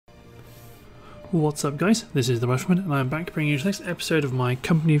What's up guys, this is the Rifleman and I'm back bringing you the next episode of my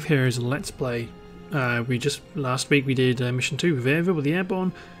Company of Heroes Let's Play. Last week we did Mission 2 with Ava with the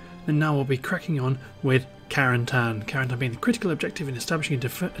Airborne, and now we'll be cracking on with Carentan. Carentan being the critical objective in establishing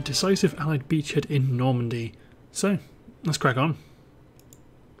a decisive Allied beachhead in Normandy. So, let's crack on.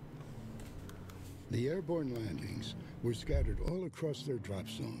 The airborne landings were scattered all across their drop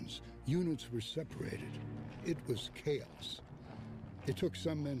zones. Units were separated. It was chaos. It took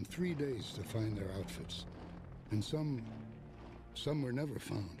some men 3 days to find their outfits, and some were never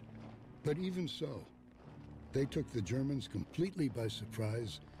found. But even so, they took the Germans completely by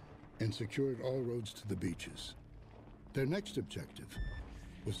surprise and secured all roads to the beaches. Their next objective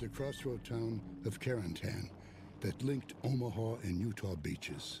was the crossroad town of Carentan that linked Omaha and Utah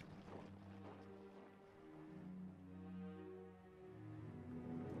beaches.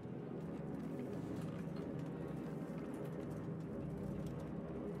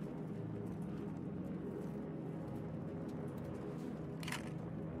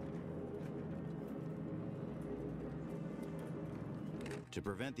 To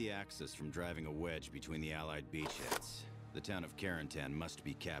prevent the Axis from driving a wedge between the Allied beachheads, the town of Carentan must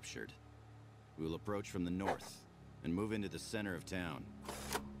be captured. We will approach from the north and move into the center of town.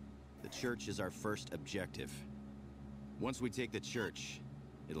 The church is our first objective. Once we take the church,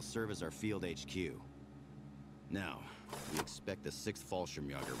 it'll serve as our field HQ. Now, we expect the 6th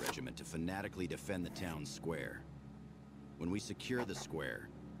Fallschirmjäger Regiment to fanatically defend the town square. When we secure the square,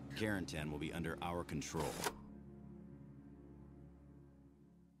 Carentan will be under our control.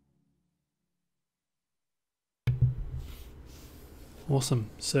 Awesome.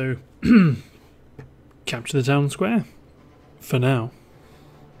 So, capture the town square for now.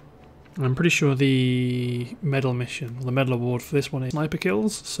 I'm pretty sure the medal mission, the medal award for this one is sniper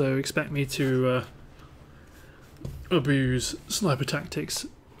kills, so expect me to abuse sniper tactics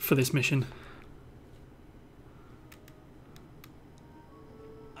for this mission.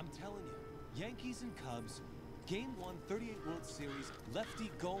 I'm telling you, Yankees and Cubs, Game 1, 38 World Series, Lefty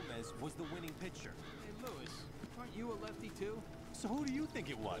Gomez was the winning pitcher. Hey Lewis, aren't you a lefty too? So who do you think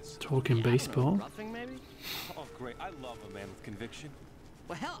it was? Talking baseball. Roughing maybe? Oh great, I love a man with conviction.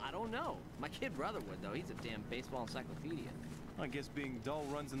 Well hell, I don't know. My kid brother would though. He's a damn baseball encyclopedia. I guess being dull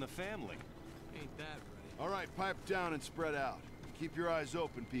runs in the family. Ain't that right? All right, pipe down and spread out. Keep your eyes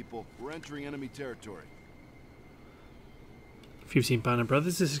open, people. We're entering enemy territory. If you've seen Band of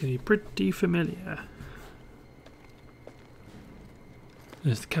Brothers, this is going to be pretty familiar.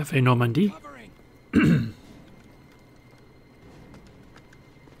 There's the Café Normandie.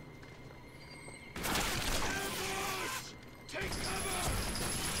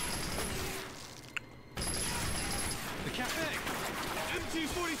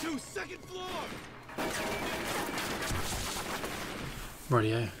 Second floor!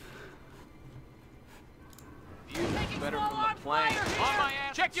 Rightio. Better from the plane. On my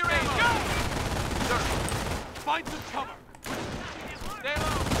ass! Check your aim! Go! Sir, find some cover! Stay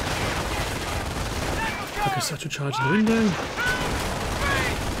low! Focus satchel charge in the window.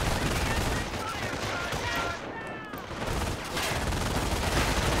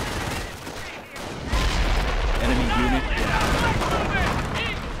 Enemy unit down.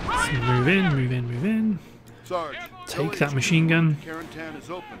 Move in, move in, move in. Sarge, Take that machine gun. Carentan is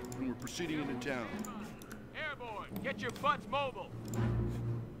open, and we're proceeding into town. Airborne, get your butts mobile!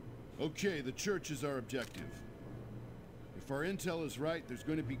 Okay, the church is our objective. If our intel is right, there's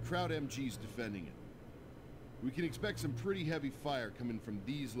going to be crowd MGs defending it. We can expect some pretty heavy fire coming from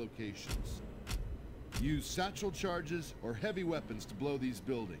these locations. Use satchel charges or heavy weapons to blow these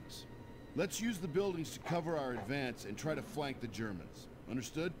buildings. Let's use the buildings to cover our advance and try to flank the Germans.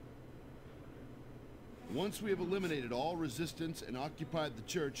 Understood? Once we have eliminated all resistance and occupied the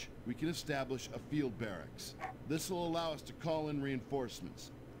church, we can establish a field barracks. This will allow us to call in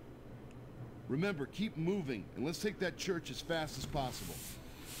reinforcements. Remember, keep moving, and let's take that church as fast as possible.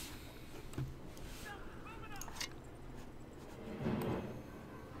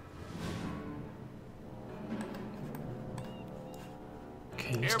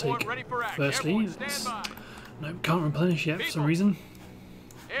 Okay, let's Airborne take. ready for act. Firstly, Airborne, stand by. no, can't replenish yet for some reason.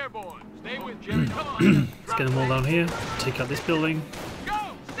 Airborne, stay with Jerry. Come on. Let's get them all down here. Take out this building. Go!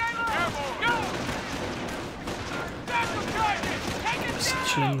 Stay low! Airborne, go! That's the target! Take it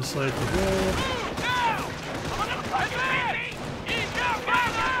Satchel in the side of the wall. Move now! Advance! Ease up!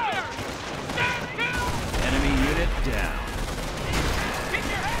 Fire! Stand still! Enemy unit down. Get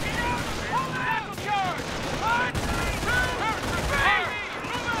your heavy up! Hold the tackle charge! 1, 2, baby!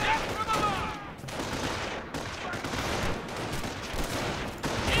 Left for the line!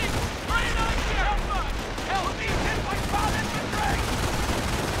 East, right on here! Help us! Help me! 10.5 infantry!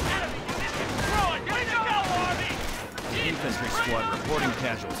 Enemy unit control! Infantry squad reporting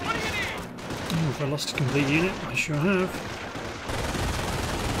casualties. Oh, if I lost a complete unit, I sure have.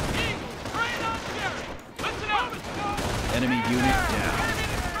 Enemy unit down.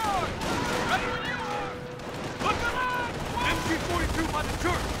 MG-42 by the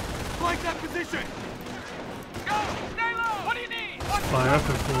church! Flank that position! Go! Stay low! What do you need? Fire up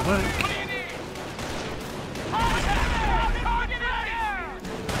and fall back. What do you need? Target is there!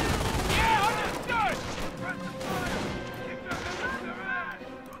 Yeah, understood!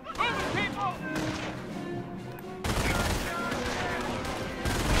 Move, people!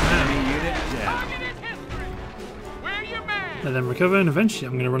 Enemy unit down. Target is history! Where your man? Let them recover, and eventually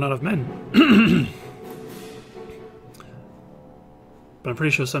I'm going to run out of men. But I'm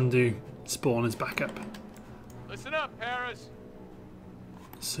pretty sure some do spawn as backup. Listen up, Paris.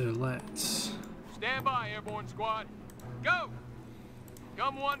 So let's... Stand by, airborne squad. Go!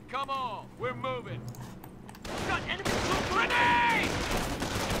 Come one, come all. We're moving. Got enemy troop grenade!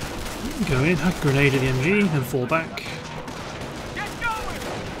 go in, hack a grenade at the MG, and fall back. Get going!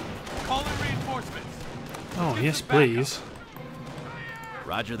 Call in reinforcements. Oh, yes, please.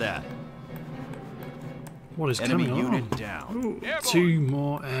 Roger that. What is Enemy coming on? unit down. Ooh, Airborne. 2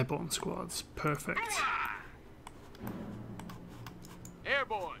 more airborne squads. Perfect.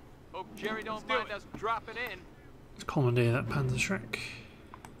 Airborne. Hope Jerry don't mind us dropping in. Let's commandeer that Panzer Shrek.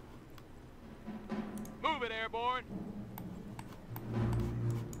 Move it, airborne.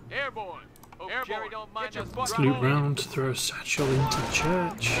 Airborne. Hope Jerry don't mind us Let's dropping loot round, throw a satchel into the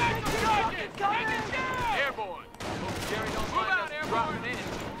church. Airborne. Hope Jerry don't mind us dropping in.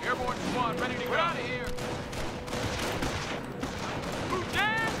 Airborne squad ready to go. Out of here. Move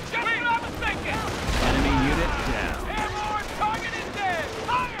down. Just what I was thinking. Enemy unit down. Airborne target is dead.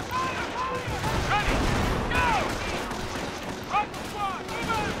 Fire, fire, fire. Ready. Go. Rifle squad. Move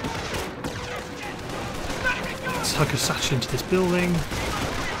out. Ready to go. Let's hug a satchel into this building.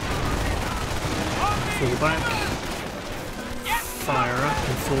 Fall back. Fire up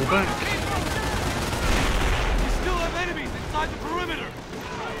and fall back. We still have enemies inside the perimeter.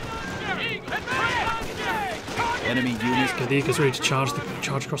 Enemy unit. Get the Eagles ready to charge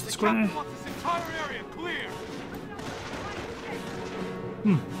across the square. Want this entire area clear.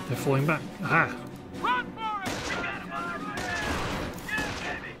 They're falling back. Aha! Run for it.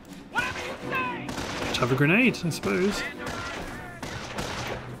 Whatever you say. Let's have a grenade, I suppose.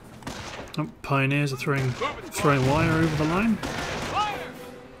 Oh, pioneers are throwing wire over the line. Fire.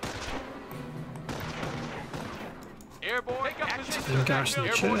 Airborne. Take up position. Then garrison the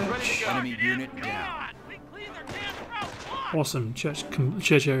Airborne's ready to church. go. Enemy unit down. We clean their damn route. Awesome.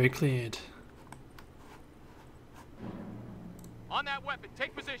 Church area cleared. On that weapon,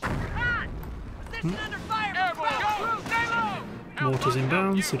 take position. Position under fire. Airborne, go. Stay low. Mortars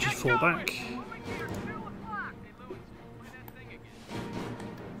inbound, so just fall back.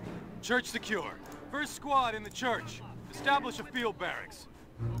 Church secure. First squad in the church. Establish a field barracks.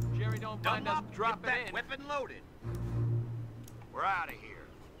 Jerry don't mind us dropping in. Weapon loaded. We're out of here.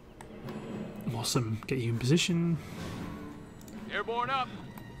 Awesome. Get you in position. Airborne up.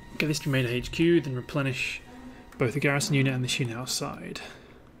 Get this to be made at HQ, then replenish both the garrison unit and this unit outside.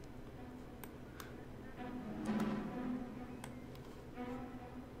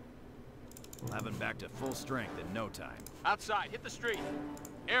 We'll have him back to full strength in no time. Outside, hit the street.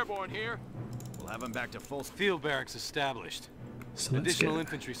 Airborne here. We'll have him back to full Field barracks established. So let's Additional get,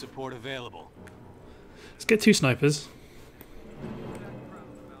 infantry support available. let's get 2 snipers.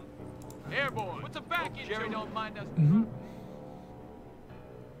 Airborne. What's a back in? Jerry don't mind us.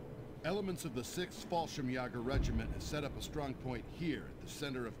 Elements of the 6th Fallschirmjäger Regiment have set up a strong point here at the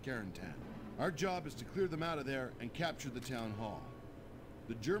center of Carentan. Our job is to clear them out of there and capture the town hall.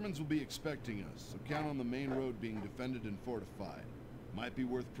 The Germans will be expecting us, so count on the main road being defended and fortified. Might be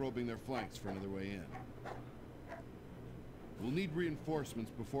worth probing their flanks for another way in. We'll need reinforcements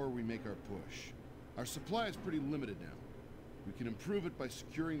before we make our push. Our supply is pretty limited now. We can improve it by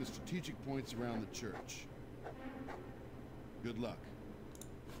securing the strategic points around the church. Good luck.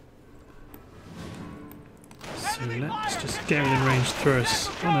 So let's just get within range to throw us.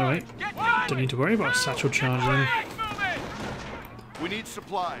 Oh no, wait. Don't need to worry about a satchel charge then. We need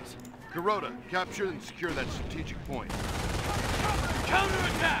supplies. Garota, capture and secure that strategic point.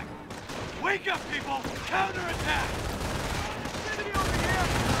 Counterattack! Wake up, people! Counterattack!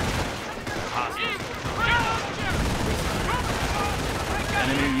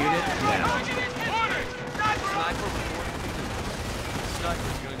 enemy unit down.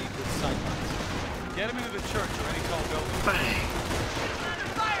 Sniper's gonna need good sight lines. Get him into the church or any tall building. Bang!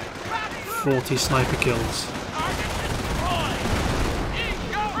 40 sniper kills.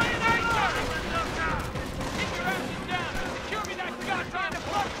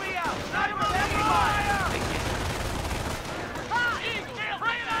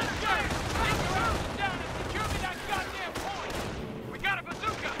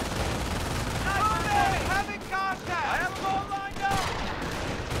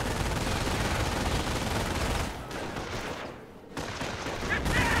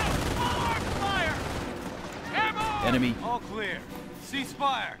 Enemy. All clear.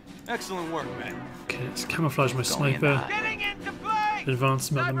 Ceasefire. Excellent work, man. Okay, let's camouflage my sniper. Getting into place! Advance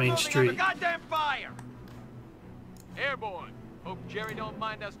them up the Sniper main moving street. under goddamn fire! Airborne. Hope Jerry don't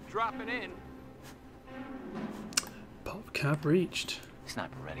mind us dropping in. Pop cap reached.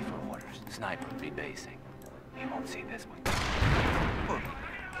 Sniper ready for orders. Sniper rebasing. He won't see this one.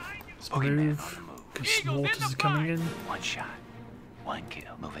 Let's move. Because some mortars are coming in. One shot. One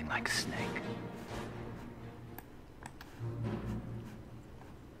kill. Moving like a snake.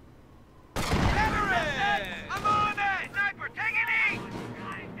 I'm on it! Sniper, take it easy!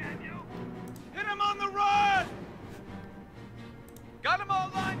 Hit him on the run! Got them all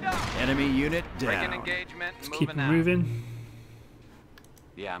lined up. Enemy unit Breaking down. engagement. Let's keep Moving them out. moving.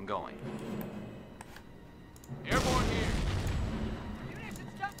 Yeah, I'm going. Airborne here.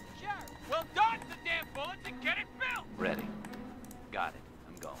 Well, dodge the damn bullets and get it built. Ready. Got it.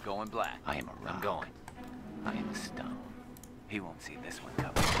 I'm going. Going black. I am a rock. I'm going. I am a stone. He won't see this one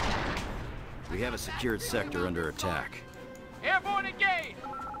coming. We have a secured sector under attack. Airborne engaged.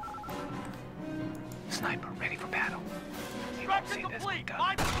 Sniper ready for battle. He won't see Structure this one complete. coming.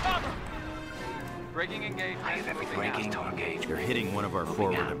 Find the cover. Breaking engagement. I have everything breaking to engage. They're hitting one of our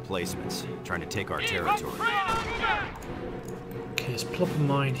forward emplacements, trying to take our territory. Okay, let's plop a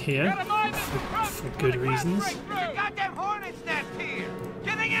mine here for good reasons. Goddamn hornet's nest here!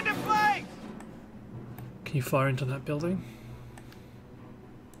 Getting into place! Can you fire into that building?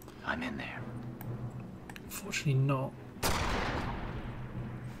 I'm in there. Unfortunately not.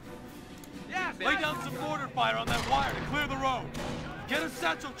 Yes, Lay down some mortar fire on that wire to clear the road. Get a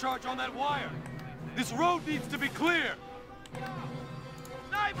satchel charge on that wire. This road needs to be clear.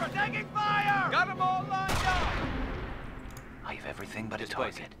 Sniper, taking fire! Got them all lined up. I have everything but a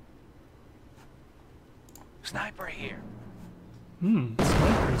target. Sniper here.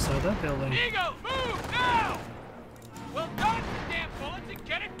 Sniper inside that building. Eagle, move now. Well, dodge the damn bullets and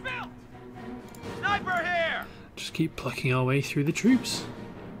get it built. Sniper here! Just keep plucking our way through the troops.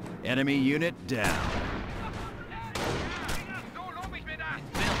 Enemy unit down.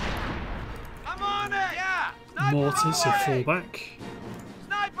 I'm on it! Yeah! Sniper Mortars, so ready! fall back.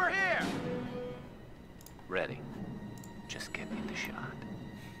 Sniper here! Ready. Just get me the shot.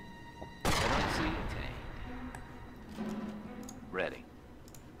 I don't see it today. Ready.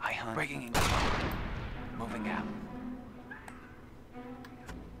 I hunt. Breaking engagement. Moving out.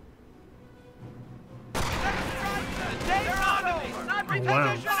 Oh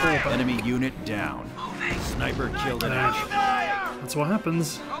wow, fall back. Enemy unit down. Sniper killed an enemy. That's what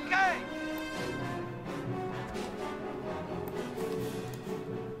happens. Okay!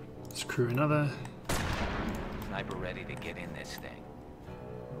 Screw another. Sniper ready to get in this thing.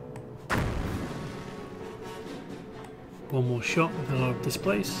 One more shot, then I'll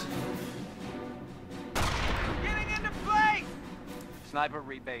displace. Getting into place! Sniper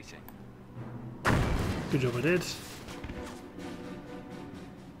rebasing. Good job I did.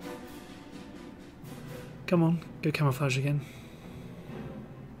 Come on, go camouflage again.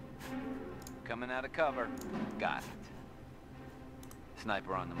 Coming out of cover. Got it.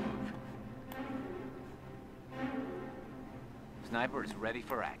 Sniper on the move. Sniper is ready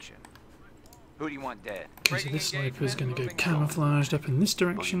for action. Who do you want dead? Okay, so this sniper is going to go camouflaged up in this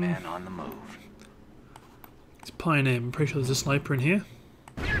direction. Man on the move. It's Pioneer, I'm pretty sure there's a sniper in here.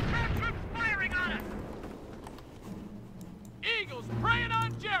 Firing on it! Eagles preying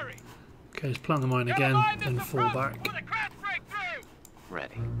on Jerry. Okay, let's plant the mine again, then fall back.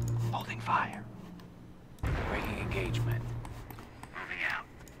 Ready. Holding fire. Breaking engagement. Moving out.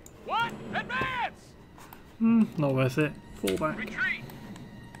 What? Advance! Not worth it. Fall back. Retreat.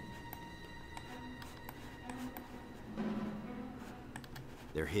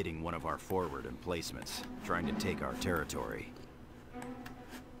 They're hitting one of our forward emplacements, trying to take our territory.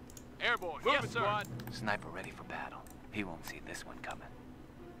 Airborne. Yes, squad. Sniper ready for battle. He won't see this one coming.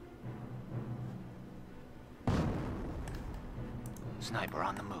 Sniper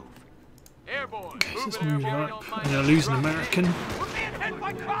on the move. Airborne. Okay, so let's Moving move airborne, up. don't mind I'm going us to lose an dropping in. American. We're being hit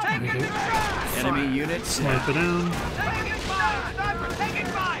by crowd! There we go. Enemy unit down. Sniper down. Taking fire! Sniper, taking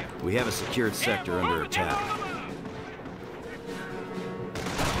fire! We have a secured sector under attack.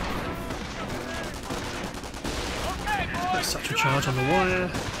 There's such a charge on the wire.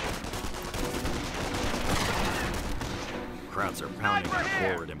 Crowds are pounding our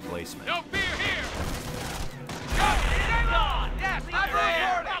forward emplacement. No fear here. Go! Stay on! Yes, sniper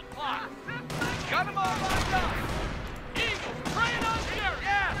reporting! Got them all lined up. Eagles preying on Jerry.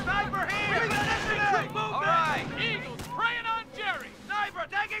 Yeah, sniper here! Initiative! All right! Eagles preying on Jerry. Sniper,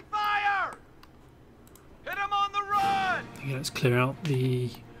 taking fire! Hit him on the run! Okay, let's clear out the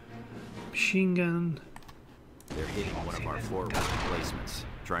machine gun. They're hitting one of our forward emplacements,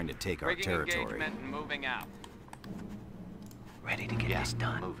 trying to take our Breaking territory. engagement and moving out. Ready to get this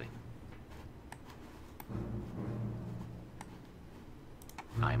done. Moving.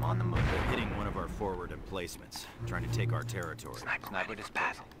 I'm on the move. They're hitting one of our forward emplacements, trying to take our territory. Sniper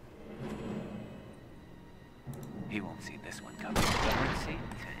disposal. He won't see this one coming. Don't see it.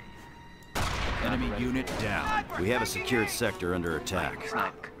 Enemy unit down. We have a secured sector under attack.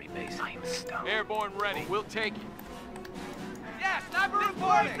 Sniper rebase. I'm stoned. Airborne ready. We'll take it. Yeah, sniper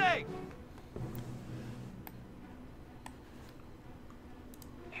reporting!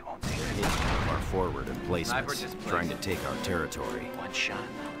 He won't see Hitting this. one of our forward emplacements, Sniper displaced. trying to take our territory. One shot.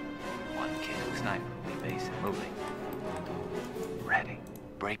 One kill. Sniper rebase. Moving. Ready.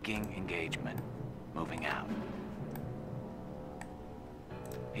 Breaking engagement. Moving out.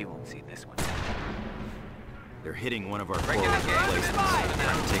 He won't see this one. They're hitting one of our Breaking forward engagement. emplacements,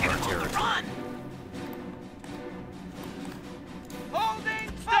 trying to take our territory. Run! Holding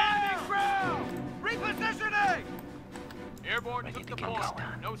standing ground! Repositioning! Airborne Ready took to the get point.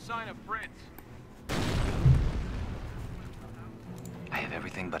 going. No sign of Prince. I have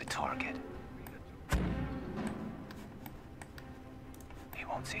everything but a target. He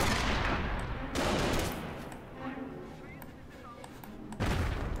won't see this one coming.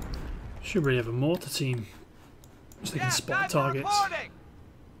 Should really have a mortar team, so they can spot targets. Reporting!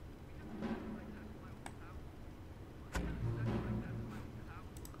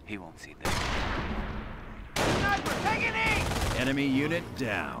 He won't see this. Sniper, take it in! Enemy unit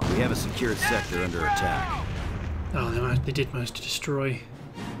down. We have a secured sector under attack. Oh, they did manage to destroy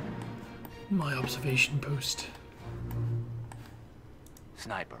my observation post.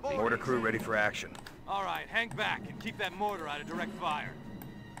 Sniper. Mortar crew ready for action. All right, hang back and keep that mortar out of direct fire.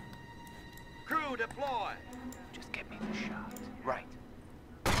 Crew deploy! Just get me the shot. Right.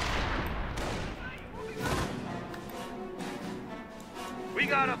 We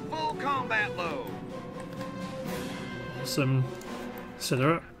got a full combat load. Awesome. So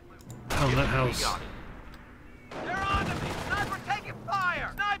they're up on that house. They're on to me! Sniper taking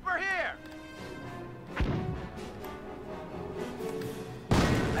fire! Sniper here!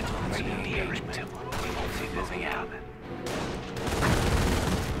 Let's break engagement. We won't see this happen.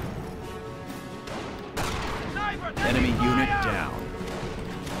 Sniper taking Enemy fire! unit down.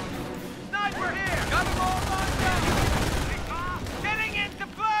 Sniper here! Got them all lined up! Getting into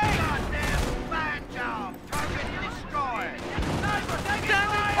play! Goddamn fine job! Target destroyed! Sniper taking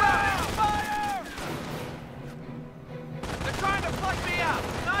fire! Fire! They're trying to flush me out!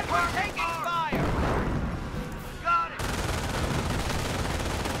 Sniper taking fire! Got it!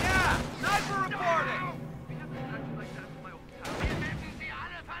 Yeah! Sniper reporting!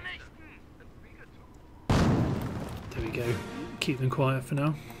 There we go. Keep them quiet for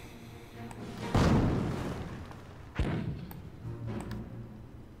now.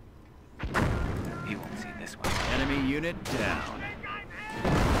 He won't see this one. Enemy unit down.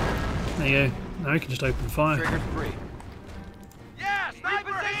 There you go. Now we can just open fire. Trigger's free. Yeah!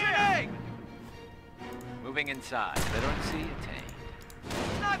 Sniper repositioning! Moving inside. Veterancy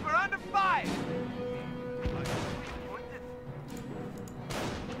attained. Sniper under fire!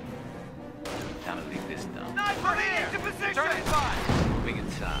 Time to leave this done. Sniper here! Into position! Turning fire! Moving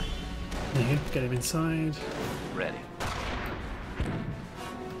inside. There you go. Get him inside. Ready.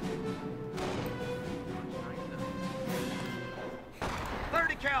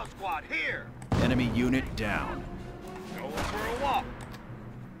 Cal squad here! Enemy unit down. Going for a walk!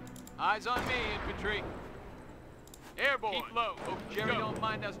 Eyes on me, infantry. Airborne. Keep low. Hope Jerry don't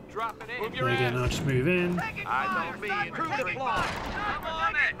mind us dropping in. Move your There you go. Now just move in. Eyes on me and crew deploy! I'm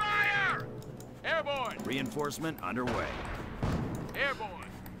on it! Fire! Airborne. Reinforcement underway. Airborne.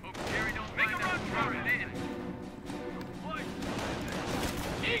 Hope Jerry don't mind us dropping in.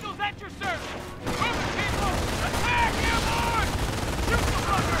 Eagles at your service. Move people! Attack, airborne! Shoot the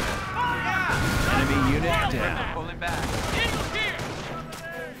fucker! Fire! Enemy unit We're down. pulling back. Eagles here!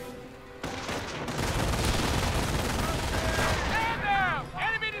 Stand down!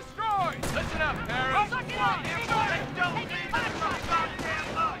 Enemy destroyed! Listen up, Harry!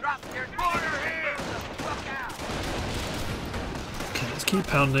 Drop your border here! Look out! Okay, let's keep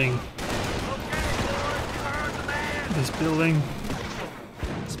pounding Okay, boys, you heard the man! this building.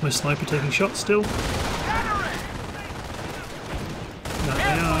 Is my sniper taking shots still? Gather it! There they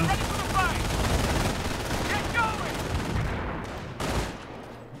Airborne, are. ready for the fight! Get going!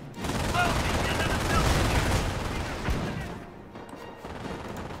 Well, into the building!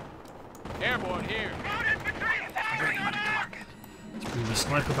 Airborne here. Road infantry! Bring him under target. Let's bring the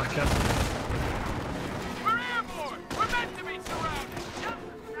sniper back up. We're airborne! We're meant to be surrounded!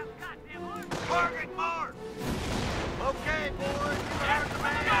 Target marked!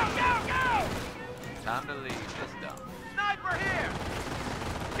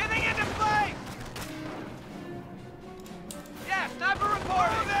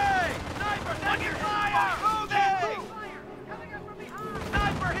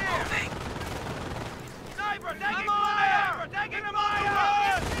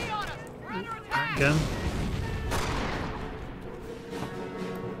 gun.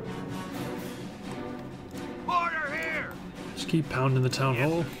 Border here! Just keep pounding the town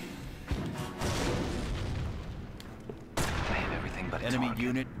hall. I have everything but a Enemy target.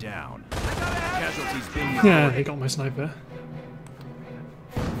 unit down. Casualties being Yeah, they got my sniper.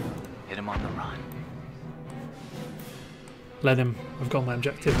 Hit him on the run. Let him. I've got my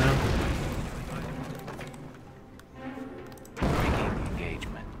objective now. Breaking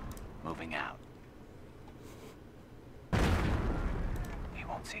engagement. Moving out. He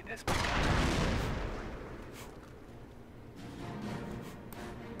won't see this.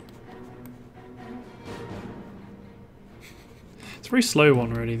 It's a very slow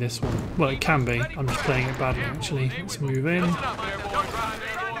one, really, this one. Well, it can be. I'm just playing it badly, actually. Let's move in.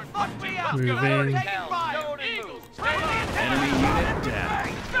 Move in. Enemy unit down.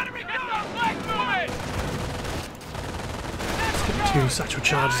 Let's get 2 satchel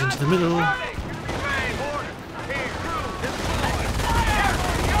charges into the middle.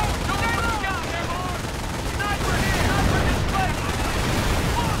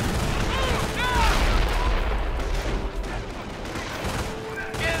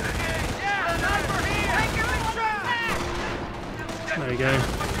 There we go.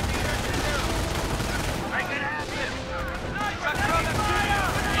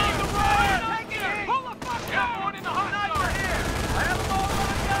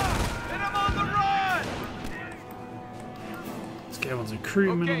 Let's get on some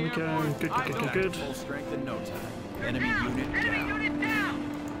crewmen on the go. Good, good, good, good, good. Full strength in no time. Enemy unit down.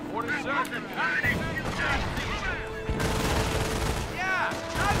 Order, sir.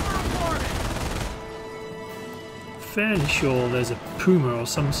 Fairly sure there's a Puma or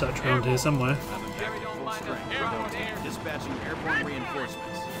some such around here somewhere. Full strength in no time. Dispatching airborne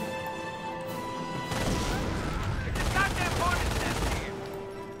reinforcements.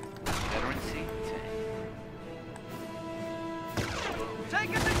 Veteran seat.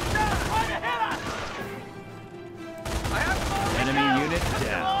 Enemy unit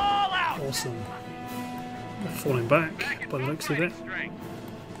down. Awesome. They're falling back by the looks of it.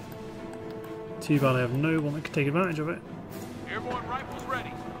 Too bad I have no one that can take advantage of it. Airborne rifles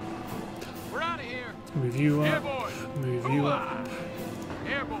ready. We're out of here. Move you up. Airborne. Move you up.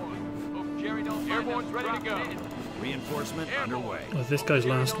 Airborne. Hope Jerry don't mind. Airborne's ready to go. Reinforcement underway. Well, this guy's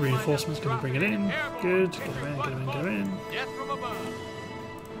last reinforcement's going to bring it in. Good. Get him in, get him in, get him in. Death from above.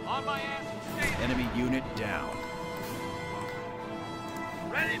 On my ass and stay Enemy unit down.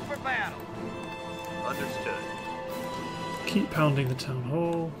 Ready for battle. Understood. Keep pounding the town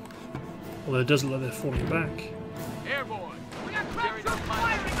hall. Although it does look like they're falling back. airborne. We got Jerry don't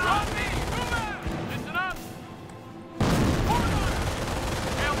mind. Drop me. Listen up. Hold on.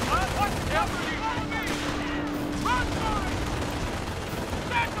 Help us. What? Help me. Run for it.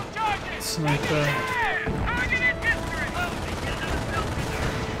 Satchel charges. Sniper. Target in district.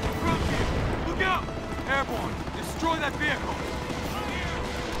 Look out. Airborne. Destroy that vehicle.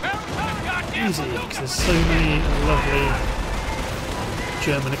 Easy, because there's so many lovely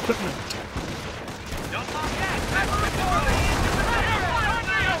German equipment.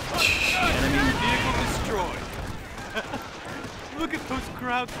 Enemy vehicle destroyed. Look at those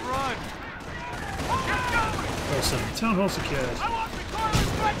crowds run. Awesome. Town hall secured.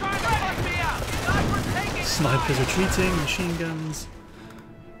 Snipers retreating, machine guns.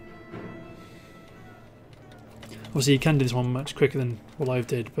 Obviously you can do this one much quicker than what I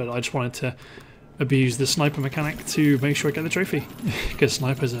did, but I just wanted to abuse the sniper mechanic to make sure I get the trophy, because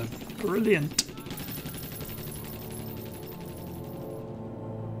snipers are brilliant.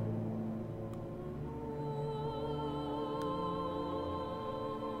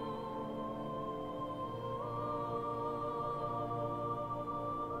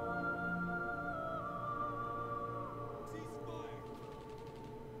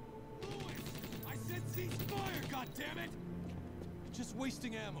 Just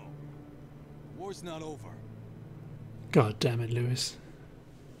wasting ammo. War's not over. God damn it, Lewis.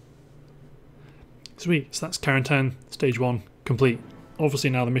 Sweet, so that's Carentan, stage 1, complete. Obviously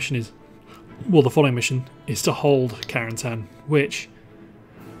now the mission is, well, the following mission is to hold Carentan, which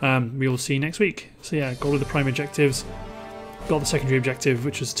we will see next week. So yeah, got all the primary objectives, got the secondary objective,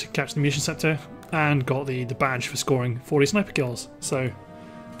 which was to catch the munition scepter, and got the badge for scoring 40 sniper kills. So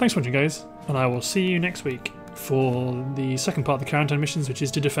thanks for watching, guys, and I will see you next week for the second part of the Carentan missions, which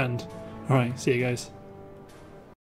is to defend. Alright, see you guys.